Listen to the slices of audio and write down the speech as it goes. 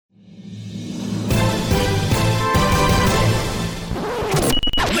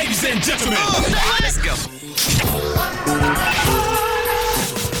Ladies and gentlemen, let's go.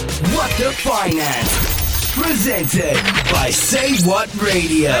 What the Finance, presented by Say What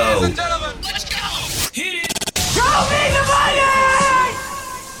Radio. Ladies and gentlemen, let's go. Hit it. Show me the money.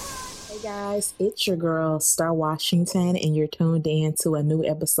 Hey guys, it's your girl Starr Washington, and you're tuned in to a new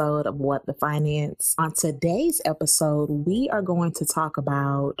episode of What the Finance. On today's episode, we are going to talk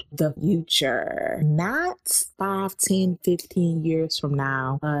about the future. Not 5, 10, 15 years from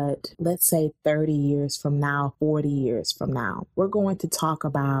now, but let's say 30 years from now, 40 years from now. We're going to talk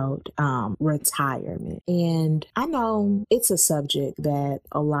about retirement. And I know it's a subject that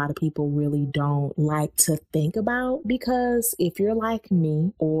a lot of people really don't like to think about, because if you're like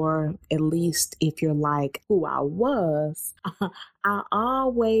me, or at least if you're like who I was, I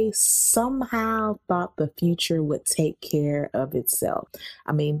always somehow thought the future would take care of itself.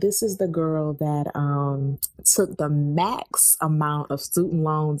 I mean, this is the girl that took the max amount of student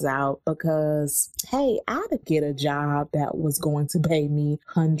loans out because, hey, I had to get a job that was going to pay me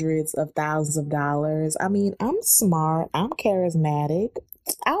hundreds of thousands of dollars. I mean, I'm smart, I'm charismatic,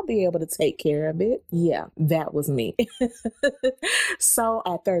 I'll be able to take care of it. Yeah, that was me. So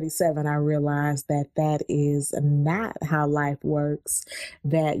at 37, I realized that that is not how life works,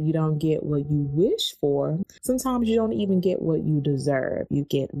 that you don't get what you wish for. Sometimes you don't even get what you deserve. You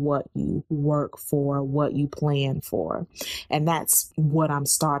get what you work for, what you plan for. And that's what I'm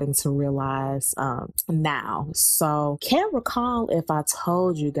starting to realize now. So can't recall if I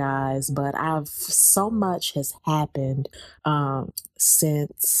told you guys, but so much has happened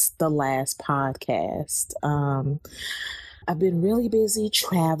since the last podcast. I've been really busy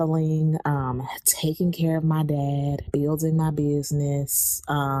traveling, taking care of my dad, building my business.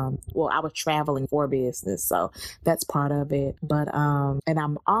 Well, I was traveling for business, so that's part of it. But and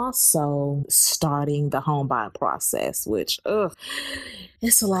I'm also starting the home buying process, which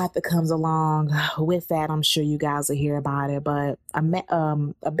it's a lot that comes along with that. I'm sure you guys will hear about it. But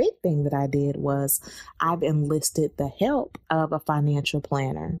a big thing that I did was I've enlisted the help of a financial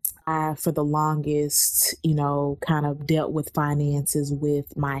planner. I, for the longest, kind of dealt with finances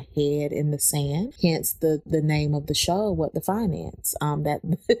with my head in the sand. Hence the name of the show, What the Finance.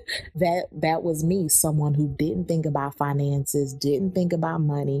 That was me, someone who didn't think about finances, didn't think about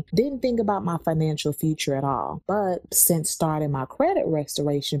money, didn't think about my financial future at all. But since starting my credit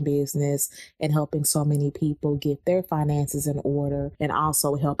restoration business and helping so many people get their finances in order, and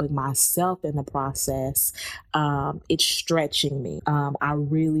also helping myself in the process, it's stretching me. I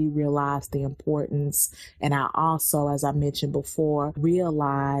really realized the importance, and I also, as I mentioned before,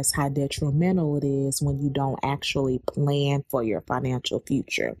 realize how detrimental it is when you don't actually plan for your financial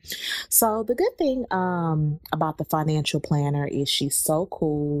future. So the good thing about the financial planner is she's so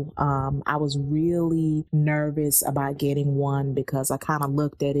cool. I was really nervous about getting one because I kind of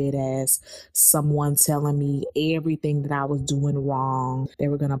looked at it as someone telling me everything that I was doing wrong. They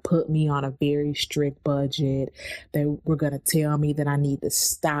were going to put me on a very strict budget. They were going to tell me that I need to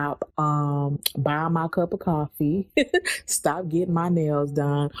stop buying my cup of coffee, stop getting my nails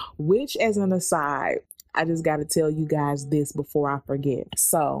done, which, as an aside, I just got to tell you guys this before I forget.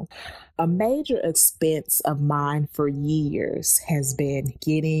 So a major expense of mine for years has been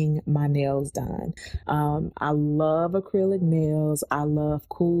getting my nails done. I love acrylic nails. I love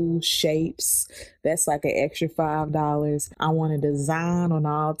cool shapes. That's like an extra $5. I want a design on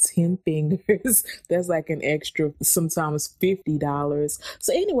all 10 fingers. That's like an extra, sometimes $50.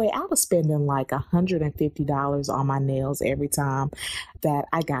 So anyway, I was spending like $150 on my nails every time that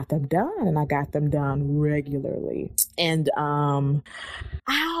I got them done, and I got them done regularly. And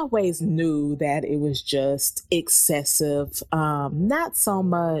I always knew that it was just excessive. Not so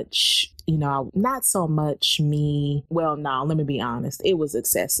much me. Well, no, let me be honest. It was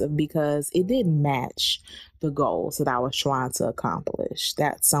excessive because it didn't match the goals that I was trying to accomplish.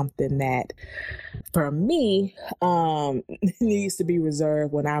 That's something that, for me, needs to be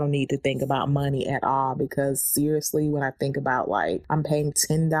reserved when I don't need to think about money at all. Because seriously, when I think about I'm paying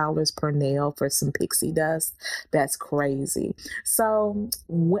 $10 per nail for some pixie dust, that's crazy. So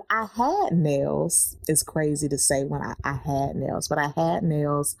when I had nails, it's crazy to say when I had nails, but I had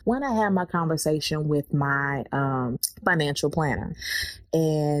nails when I had my conversation with my financial planner.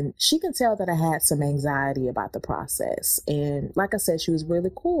 And she can tell that I had some anxiety about the process. And like I said, she was really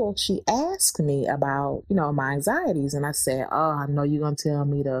cool. She asked me about, my anxieties. And I said, oh, I know you're going to tell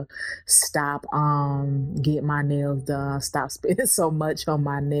me to stop, get my nails done, stop spending so much on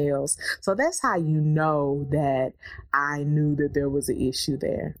my nails. So that's how you know that I knew that there was an issue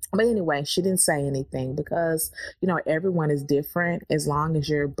there. But anyway, she didn't say anything because, everyone is different. As long as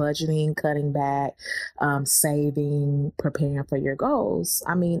you're budgeting, cutting back, saving, preparing for your goals.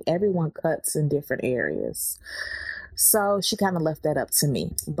 I mean, everyone cuts in different areas. So she kind of left that up to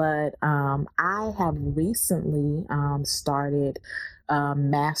me. But I have recently started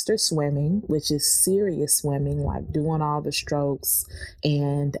master swimming, which is serious swimming, like doing all the strokes.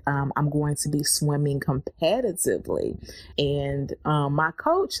 And I'm going to be swimming competitively. And my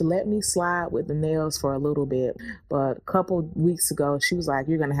coach let me slide with the nails for a little bit. But a couple weeks ago, she was like,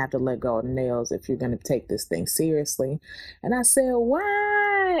 you're going to have to let go of the nails if you're going to take this thing seriously. And I said,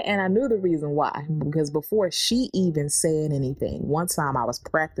 why? And I knew the reason why, because before she even said anything, one time I was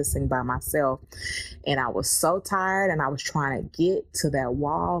practicing by myself and I was so tired and I was trying to get to that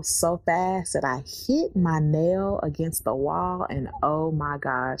wall so fast that I hit my nail against the wall, and oh my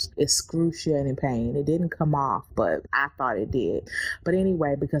gosh, excruciating pain. It didn't come off, but I thought it did. But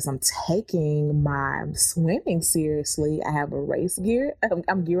anyway, because I'm taking my swimming seriously, I have a race gear.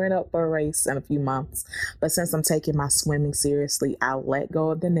 I'm gearing up for a race in a few months. But since I'm taking my swimming seriously, I let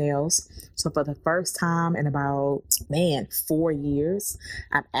go of the nails. So for the first time in about, 4 years,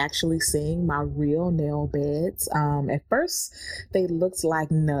 I'm actually seeing my real nail beds. At first, they looked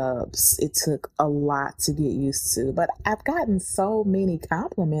like nubs. It took a lot to get used to, but I've gotten so many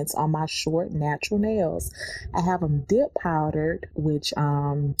compliments on my short natural nails. I have them dip powdered, which,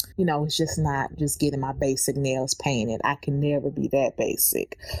 it's just not just getting my basic nails painted. I can never be that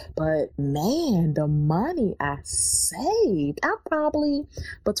basic, but man, the money I saved, I probably,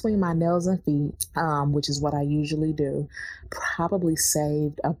 between my nails and feet, which is what I usually do, probably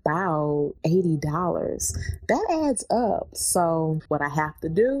saved about $80. That adds up. So what I have to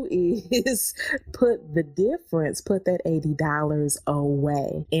do is put that $80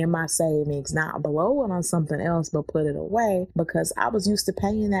 away in my savings, not blow it on something else, but put it away, because I was used to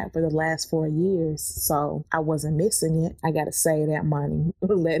paying that for the last 4 years. So I wasn't missing it. I got to save that money,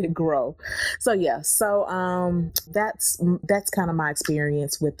 let it grow. So yeah, that's kind of my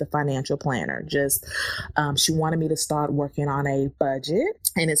experience with the financial planner. Just she wanted me to start working on a budget.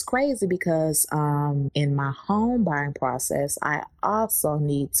 And it's crazy because in my home buying process, I also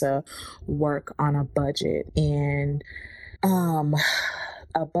need to work on a budget. And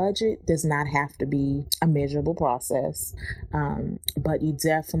a budget does not have to be a miserable process, but you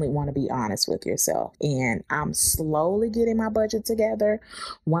definitely want to be honest with yourself. And I'm slowly getting my budget together.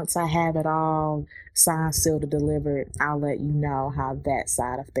 Once I have it all signed, sealed, and delivered, I'll let you know how that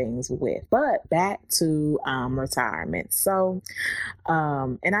side of things went. But back to retirement. So,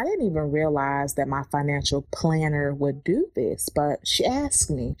 and I didn't even realize that my financial planner would do this, but she asked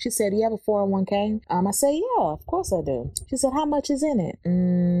me, she said, do you have a 401k? I said, yeah, of course I do. She said, how much is in it?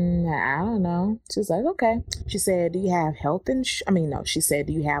 I don't know. She was like, okay. She said, do you have health insurance? She said,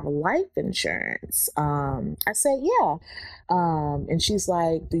 do you have life insurance? I said, yeah. And she's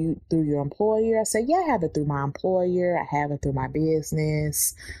like, through your employer? I said, yeah, I have it through my employer. I have it through my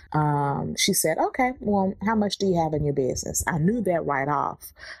business. She said, okay, well, how much do you have in your business? I knew that right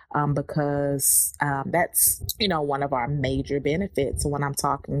off, because that's, one of our major benefits. When I'm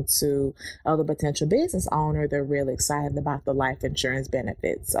talking to other potential business owner, they're really excited about the life insurance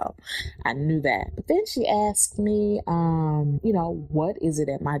benefits. So I knew that. But then she asked me, what is it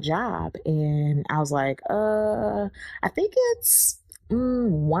at my job? And I was like, I think it's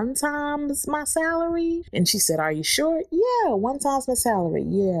 1 times my salary. And she said, are you sure? Yeah, 1 times my salary.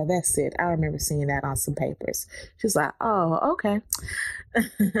 Yeah, that's it. I remember seeing that on some papers. She's like, oh, okay.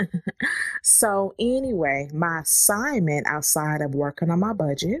 So anyway, my assignment outside of working on my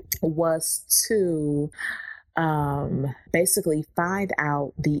budget was to basically find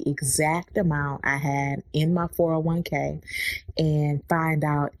out the exact amount I had in my 401k and find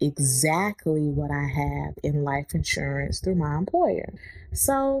out exactly what I have in life insurance through my employer.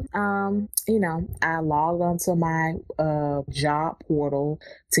 So, I logged onto my job portal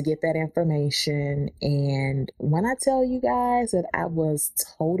to get that information. And when I tell you guys that I was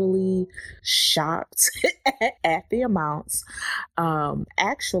totally shocked at the amounts,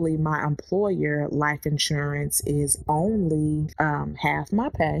 actually my employer life insurance is only half my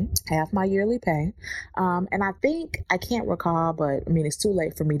pay, half my yearly pay. And I can't recall y'all, but I mean, it's too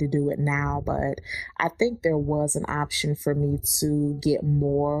late for me to do it now, but I think there was an option for me to get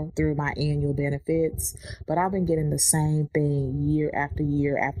more through my annual benefits, but I've been getting the same thing year after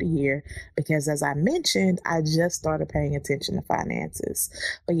year after year because, as I mentioned, I just started paying attention to finances.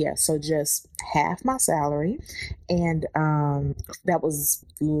 But yeah, so just half my salary, and that was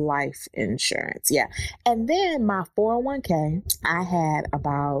life insurance. Yeah. And then my 401k, I had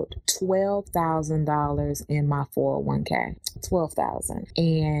about $12,000 in my 401k. 12,000.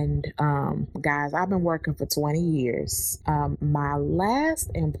 And guys, I've been working for 20 years. My last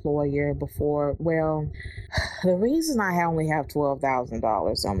employer before, well, the reason I only have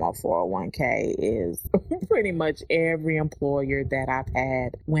 $12,000 on my 401k is pretty much every employer that I've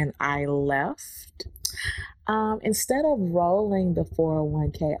had when I left. Instead of rolling the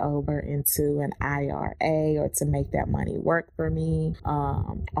 401k over into an IRA or to make that money work for me,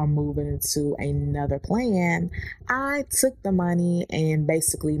 or move it into another plan, I took the money and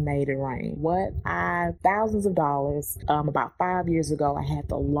basically made it rain. Thousands of dollars. About 5 years ago, I had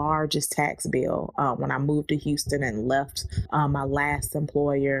the largest tax bill when I moved to Houston and left my last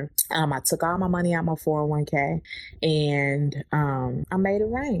employer. I took all my money out of my 401k and I made it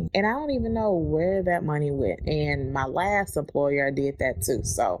rain. And I don't even know where that money went. And my last employer, I did that too.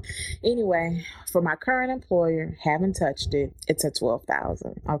 So anyway, for my current employer, haven't touched it. It's at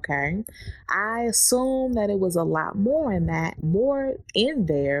 $12,000. Okay. I assume that it was a lot more in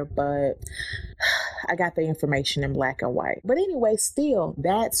there, but I got the information in black and white. But anyway, still,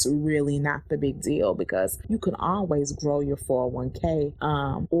 that's really not the big deal because you can always grow your 401k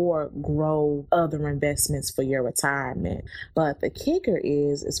or grow other investments for your retirement. But the kicker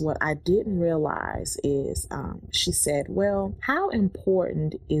is what I didn't realize is she said, well, how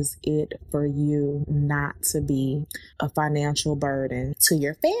important is it for you not to be a financial burden to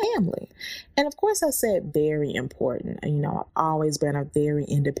your family? And of course, I said very important. I've always been a very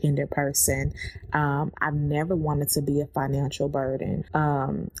independent person. I've never wanted to be a financial burden.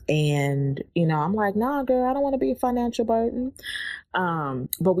 And I'm like, nah, girl, I don't want to be a financial burden.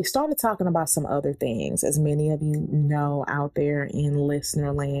 But we started talking about some other things. As many of you know out there in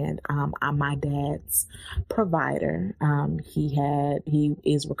listener land, I'm my dad's provider. He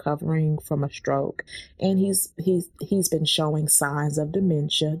is recovering from a stroke, and he's been showing signs of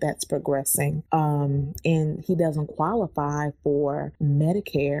dementia that's progressing. And he doesn't qualify for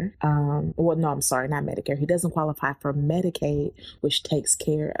Medicare. I'm sorry, not Medicare. He doesn't qualify for Medicaid, which takes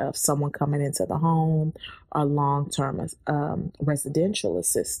care of someone coming into the home or long-term residential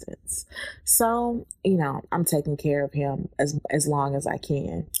assistance. So, I'm taking care of him as long as I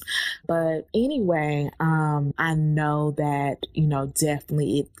can. But anyway, I know that,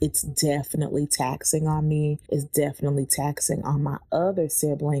 definitely it's definitely taxing on me. It's definitely taxing on my other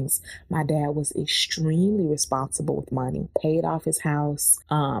siblings. My dad was extremely responsible with money, paid off his house,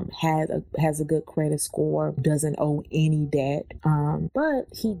 has a good credit score, doesn't owe any debt. But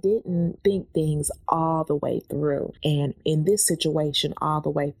he didn't think things all the way through. And in this situation, all the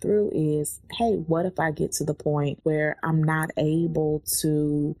way through is, hey, what if I get to the point where I'm not able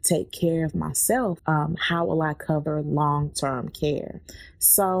to take care of myself? How will I cover long-term care?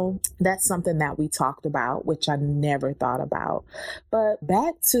 So that's something that we talked about, which I never thought about. But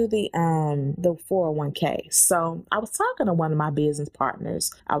back to the 401k. So I was talking to one of my business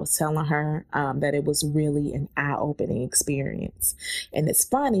partners. I was telling her that it was really an eye-opening experience. And it's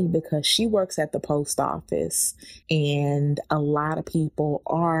funny because she works at the post office, and a lot of people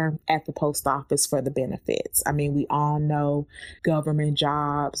are at the post office for the benefits. I mean, we all know government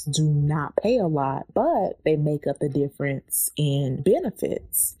jobs do not pay a lot, but they make up the difference in benefits.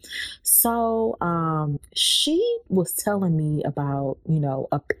 So she was telling me about,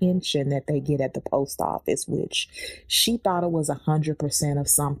 a pension that they get at the post office, which she thought it was 100% of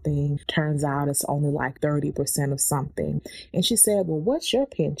something. Turns out it's only like 30% of something. And she said, well, what's your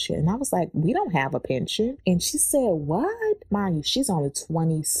pension? And I was like, we don't have a pension. And she said, what? Mind you, she's only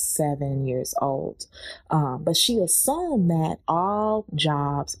 27 years old. But she assumed that all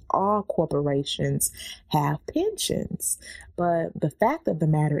jobs, all corporations have pensions. But the fact of the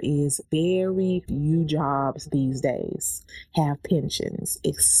matter is very few jobs these days have pensions,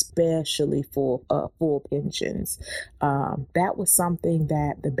 especially full pensions. That was something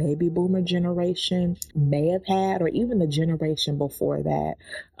that the baby boomer generation may have had, or even the generation before that.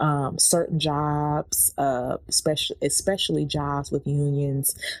 Certain jobs, especially jobs with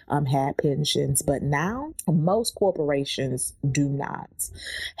unions, had pensions, but now most corporations do not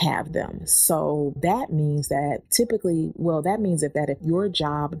have them. So that means that if your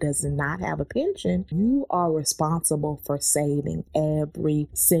job does not have a pension, you are responsible for saving every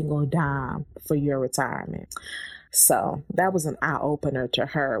single dime for your retirement. So that was an eye opener to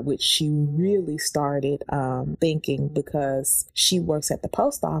her, which she really started thinking, because she works at the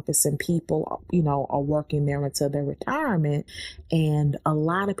post office and people, are working there until their retirement. And a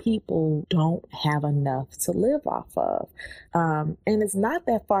lot of people don't have enough to live off of. And it's not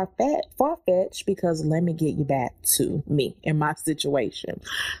that far-fetched, because let me get you back to me and my situation.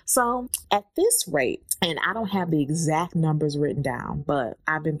 So at this rate, and I don't have the exact numbers written down, but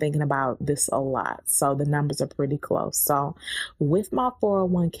I've been thinking about this a lot. So the numbers are pretty close. So with my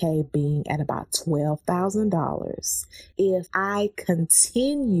 401k being at about $12,000, if I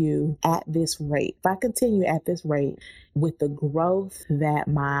continue at this rate, with the growth that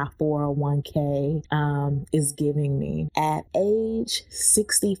my 401k is giving me, at age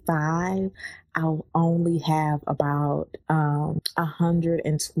 65, I'll only have about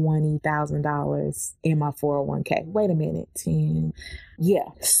 $120,000 in my 401k. Wait a minute, 10. Yeah,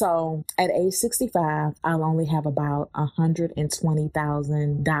 so at age 65, I'll only have about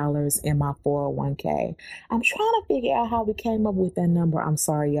 $120,000 in my 401k. I'm trying to figure out how we came up with that number. I'm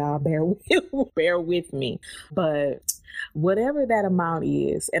sorry, y'all. Bear with me. But whatever that amount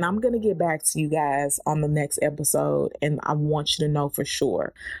is, and I'm going to get back to you guys on the next episode, and I want you to know for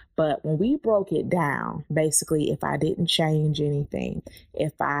sure. But when we broke it down, basically, if I didn't change anything,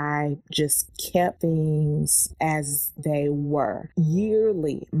 if I just kept things as they were,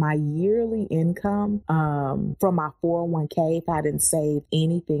 my yearly income from my 401k, if I didn't save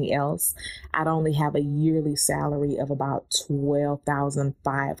anything else, I'd only have a yearly salary of about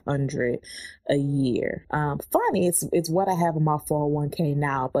 $12,500 a year. Funny, it's what I have in my 401k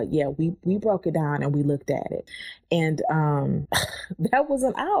now, but yeah, we broke it down and we looked at it. And that was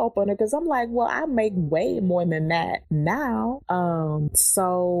an eye opener, because I'm like, well, I make way more than that now.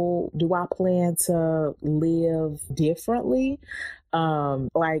 So do I plan to live differently?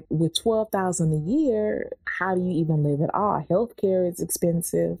 Like with $12,000 a year, how do you even live at all? Healthcare is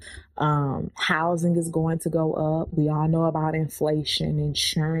expensive. Housing is going to go up. We all know about inflation.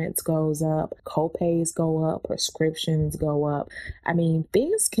 Insurance goes up. Copays go up. Prescriptions go up. I mean,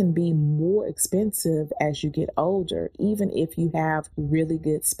 things can be more expensive as you get older, even if you have really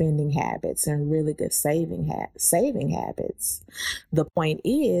good spending habits and really good saving habits. The point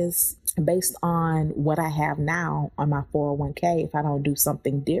is, based on what I have now on my 401k, if I don't do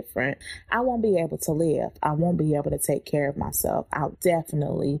something different, I won't be able to live. I won't be able to take care of myself. I'll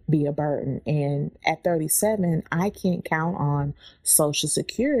definitely be a burden. And at 37, I can't count on Social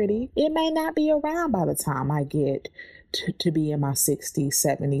Security. It may not be around by the time I get to be in my 60s,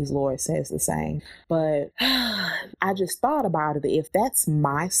 70s, Lord says the same. But I just thought about it. If that's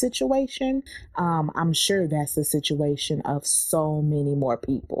my situation, I'm sure that's the situation of so many more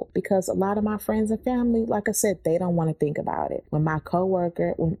people, because a lot of my friends and family, like I said, they don't want to think about it. When my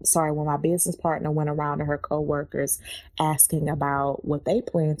business partner went around to her coworkers asking about what they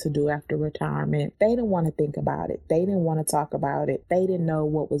plan to do after retirement, they didn't want to think about it. They didn't want to talk about it. They didn't know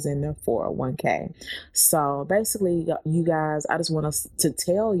what was in their 401k. So basically, you guys, I just want to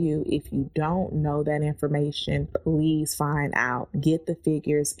tell you, if you don't know that information, please find out. Get the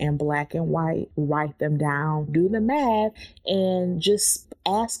figures in black and white, write them down, do the math, and just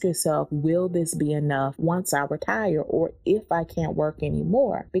ask yourself, will this be enough once I retire, or if I can't work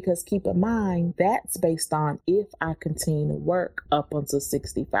anymore? Because keep in mind, that's based on if I continue to work up until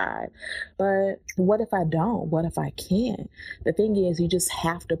 65. But what if I don't? What if I can't? The thing is, you just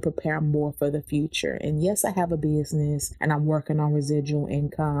have to prepare more for the future. And yes, I have a business and I'm working on residual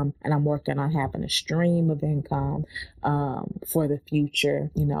income, and I'm working on having a stream of income for the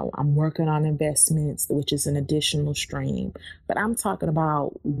future. I'm working on investments, which is an additional stream. But I'm talking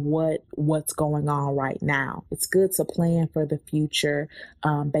about what's going on right now. It's good to plan for the future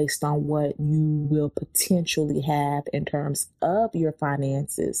based on what you will potentially have in terms of your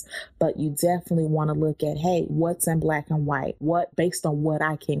finances. But you definitely want to look at, hey, what's in black and white? Based on what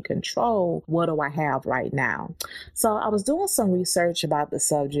I can control, what do I have right now? So I was doing some research about the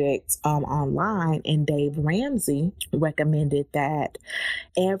subject online, and Dave Ramsey recommended that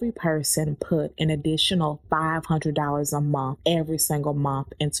every person put an additional $500 a month every single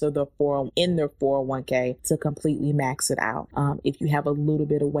month into their 401k to completely max it out. If you have a little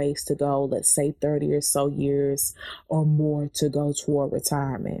bit of ways to go, let's say 30 or so years or more to go toward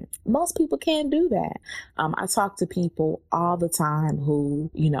retirement, most people can't do that. I talk to people all the time who,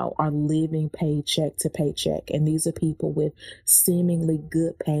 are living paycheck to paycheck, and these are are people with seemingly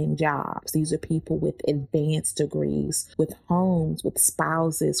good paying jobs. These are people with advanced degrees, with homes, with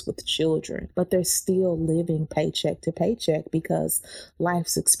spouses, with children, but they're still living paycheck to paycheck because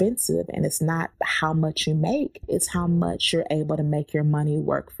life's expensive, and it's not how much you make, it's how much you're able to make your money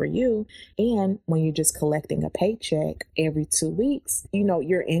work for you. And when you're just collecting a paycheck every 2 weeks,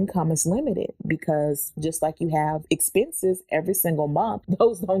 your income is limited because just like you have expenses every single month,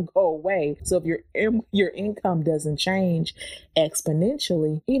 those don't go away. So if your income doesn't change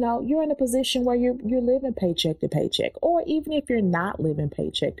exponentially, you're in a position where you're living paycheck to paycheck. Or even if you're not living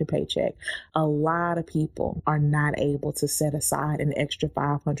paycheck to paycheck, a lot of people are not able to set aside an extra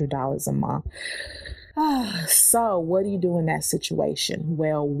 $500 a month. So what do you do in that situation?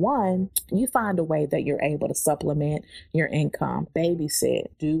 Well, one, you find a way that you're able to supplement your income. Babysit,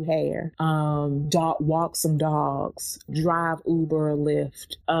 do hair, walk some dogs, drive Uber or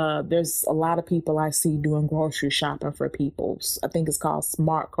Lyft. There's a lot of people I see doing grocery shopping for people. I think it's called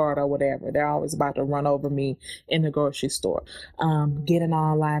Smart Cart or whatever. They're always about to run over me in the grocery store. Get an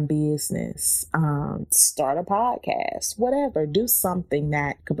online business, start a podcast, whatever. Do something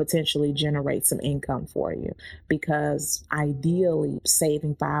that could potentially generate some income for you, because ideally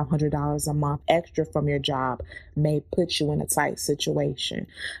saving $500 a month extra from your job may put you in a tight situation.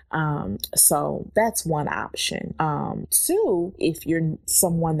 So that's one option. Two, if you're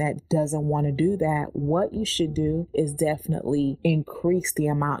someone that doesn't want to do that, what you should do is definitely increase the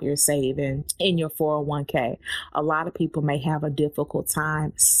amount you're saving in your 401k. A lot of people may have a difficult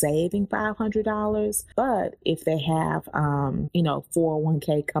time saving $500, but if they have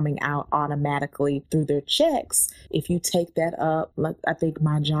 401k coming out automatically through their checks, if you take that up, like I think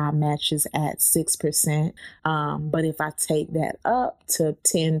my job matches at 6%, but if I take that up to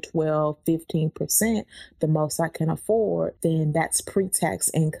 10, 12, 15%, the most I can afford, then that's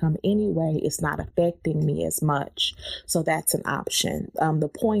pre-tax income anyway. It's not affecting me as much. So that's an option. The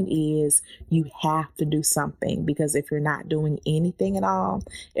point is you have to do something, because if you're not doing anything at all,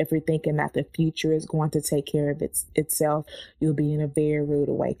 if you're thinking that the future is going to take care of itself, you'll be in a very rude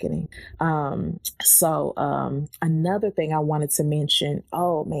awakening. So another thing I wanted to mention,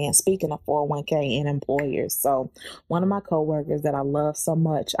 speaking of 401k and employers. So one of my coworkers that I love so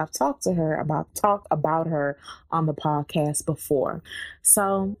much, I've talked about her on the podcast before.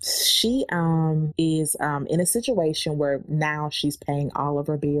 So she is in a situation where now she's paying all of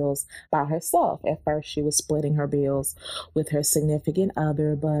her bills by herself. At first, she was splitting her bills with her significant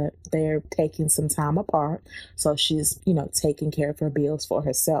other, but they're taking some time apart. So she's, taking care of her bills for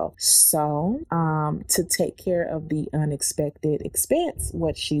herself. So to take care of the unexpected expense,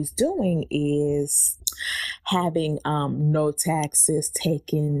 what she's doing is having no taxes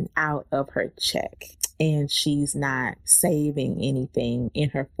taken out of her check. And she's not saving anything in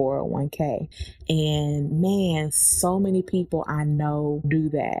her 401k. And man, so many people I know do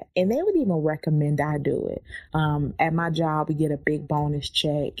that. And they would even recommend I do it. At my job, we get a big bonus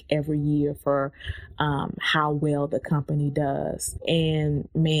check every year for how well the company does. And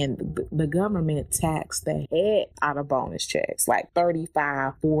man, the government taxed the head out of bonus checks, like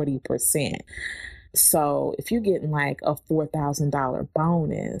 35, 40%. So if you're getting like a $4,000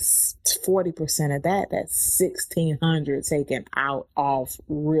 bonus, 40% of that's $1,600 taken out off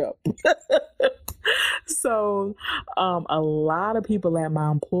rip. So a lot of people at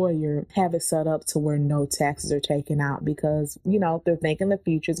my employer have it set up to where no taxes are taken out because, they're thinking the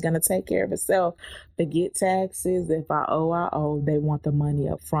future is going to take care of itself. Forget taxes. If I owe, they want the money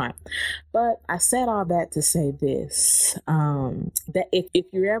up front. But I said all that to say this, that if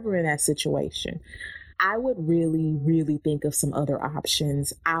you're ever in that situation, I would really, really think of some other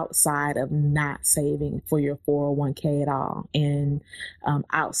options outside of not saving for your 401k at all, and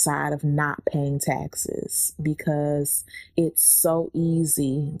outside of not paying taxes, because it's so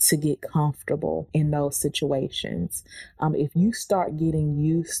easy to get comfortable in those situations. If you start getting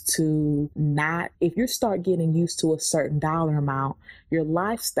used to a certain dollar amount, your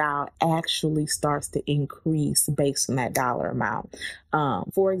lifestyle actually starts to increase based on that dollar amount.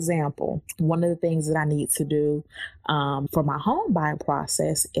 For example, one of the things that I need to do for my home buying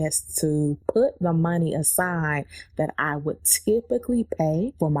process is to put the money aside that I would typically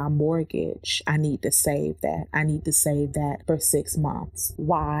pay for my mortgage. I need to save that. I need to save that for 6 months.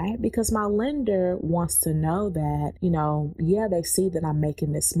 Why? Because my lender wants to know that, they see that I'm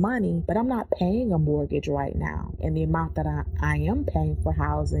making this money, but I'm not paying a mortgage right now. And the amount that I am paying for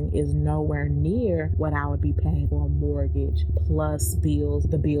housing is nowhere near what I would be paying for a mortgage plus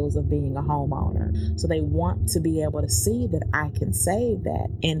the bills of being a homeowner. So they want to be able to see that I can save that.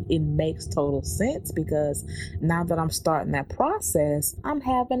 And it makes total sense, because now that I'm starting that process, I'm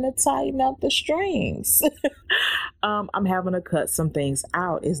having to tighten up the strings. I'm having to cut some things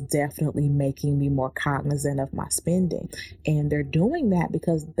out. Is definitely making me more cognizant of my spending. And they're doing that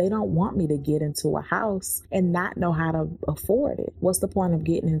because they don't want me to get into a house and not know how to afford it. What's the point of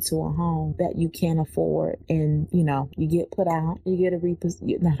getting into a home that you can't afford? And, you get put out, you get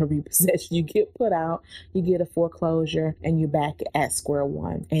not a repossession, you get put out, you get a foreclosure, and you're back at square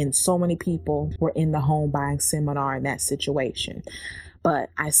one. And so many people were in the home buying seminar in that situation.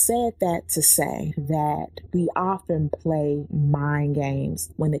 But I said that to say that we often play mind games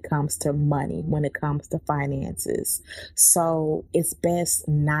when it comes to money, when it comes to finances. So it's best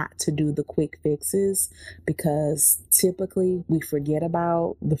not to do the quick fixes because typically we forget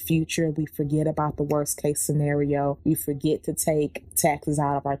about the future. We forget about the worst case scenario. We forget to take taxes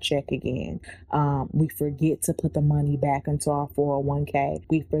out of our check again. We forget to put the money back into our 401k.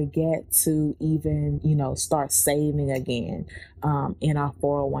 We forget to even, start saving again. In our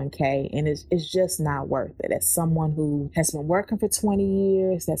 401k, and it's just not worth it. As someone who has been working for 20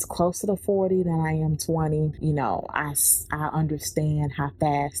 years, that's closer to 40 than I am 20, I understand how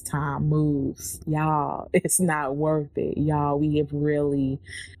fast time moves. Y'all, it's not worth it. Y'all, we've really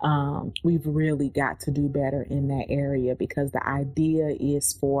got to do better in that area because the idea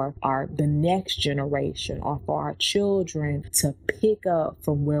is for the next generation or for our children to pick up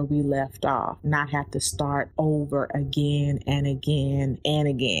from where we left off, not have to start over again and again and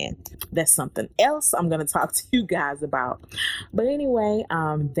again. That's something else I'm going to talk to you guys about. But anyway,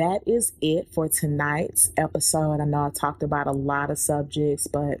 that is it for tonight's episode. I know I talked about a lot of subjects,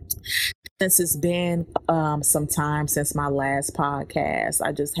 but since it's been some time since my last podcast,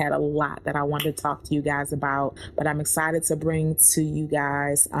 I just had a lot that I wanted to talk to you guys about, but I'm excited to bring to you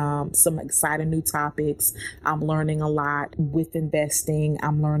guys some exciting new topics. I'm learning a lot with investing.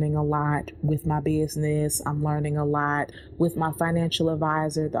 I'm learning a lot with my business. I'm learning a lot with my financial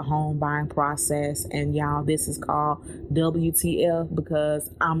advisor, the home buying process. And y'all, this is called WTF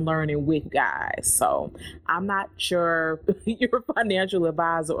because I'm learning with guys. So I'm not sure your financial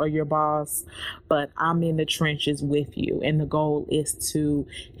advisor or your boss, but I'm in the trenches with you. And the goal is to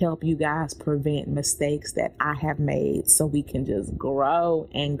help you guys prevent mistakes that I have made so we can just grow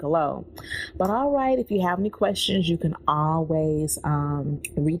and glow. But all right, if you have any questions, you can always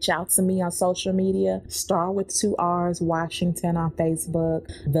reach out to me on social media. Starr with 2 R's Washington on Facebook,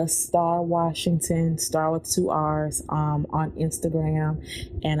 the Starr Washington, Starr with 2 R's on Instagram.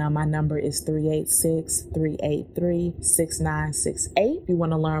 And my number is 386-383-6968. If you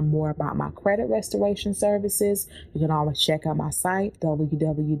want to learn more about my credit restoration services, you can always check out my site,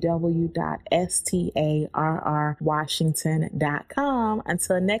 www.starrwashington.com.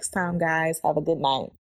 Until next time, guys, have a good night.